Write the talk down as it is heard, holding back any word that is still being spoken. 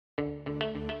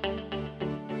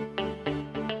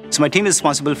So my team is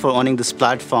responsible for owning this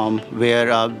platform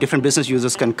where different business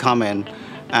users can come in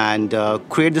and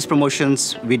create these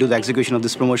promotions. We do the execution of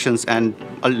these promotions and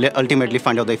ultimately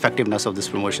find out the effectiveness of these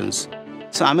promotions.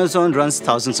 So Amazon runs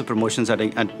thousands of promotions at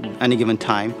any given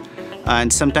time.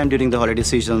 And sometime during the holiday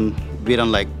season, we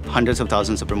run like hundreds of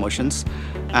thousands of promotions.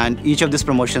 And each of these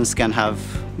promotions can have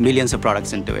millions of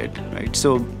products into it, right?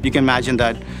 So you can imagine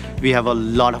that we have a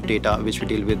lot of data which we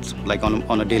deal with like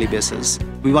on a daily basis.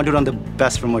 We want to run the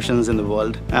best promotions in the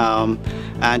world.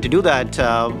 And to do that,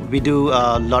 we do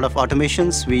a lot of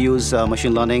automations. We use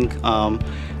machine learning.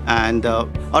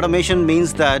 Automation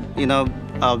means that,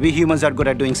 we humans are good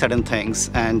at doing certain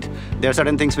things, and there are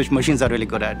certain things which machines are really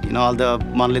good at. All the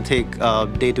monolithic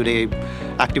day-to-day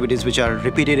activities which are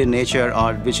repeated in nature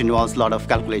or which involves a lot of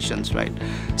calculations, right?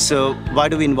 So why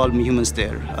do we involve humans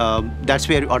there? That's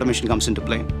where automation comes into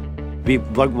play. We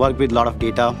work with a lot of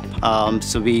data,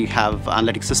 so we have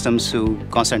analytic systems who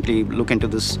constantly look into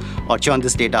this or churn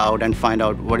this data out and find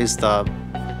out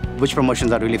which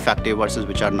promotions are really effective versus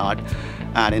which are not.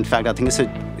 And in fact, I think it's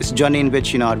a journey in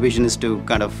which our vision is to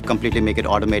kind of completely make it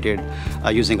automated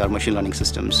using our machine learning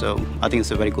system. So I think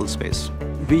it's a very cool space.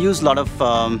 We use a lot of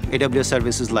AWS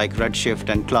services like Redshift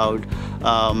and Cloud,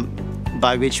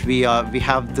 by which we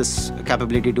have this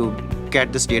capability to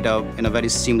get this data in a very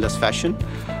seamless fashion.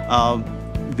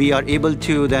 We are able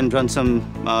to then run some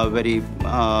very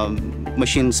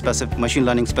machine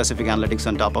learning specific analytics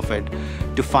on top of it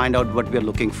to find out what we are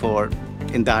looking for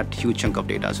in that huge chunk of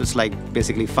data. So it's like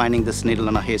basically finding this needle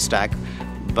in a haystack,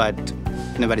 but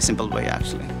in a very simple way,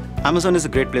 actually. Amazon is a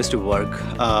great place to work.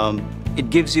 It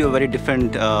gives you a very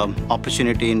different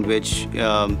opportunity in which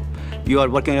you are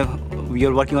working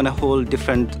on a whole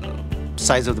different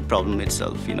size of the problem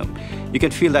itself. You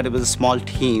can feel that with a small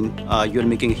team, you're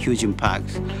making a huge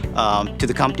impact to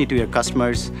the company, to your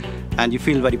customers, and you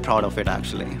feel very proud of it,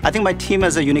 actually. I think my team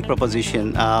has a unique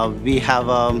proposition. We have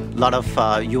a lot of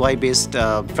UI-based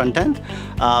front end,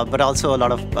 but also a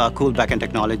lot of cool back-end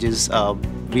technologies.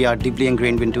 We are deeply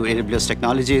ingrained into AWS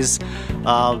technologies.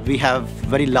 We have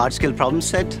very large-scale problem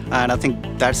set, and I think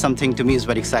that's something to me is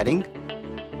very exciting.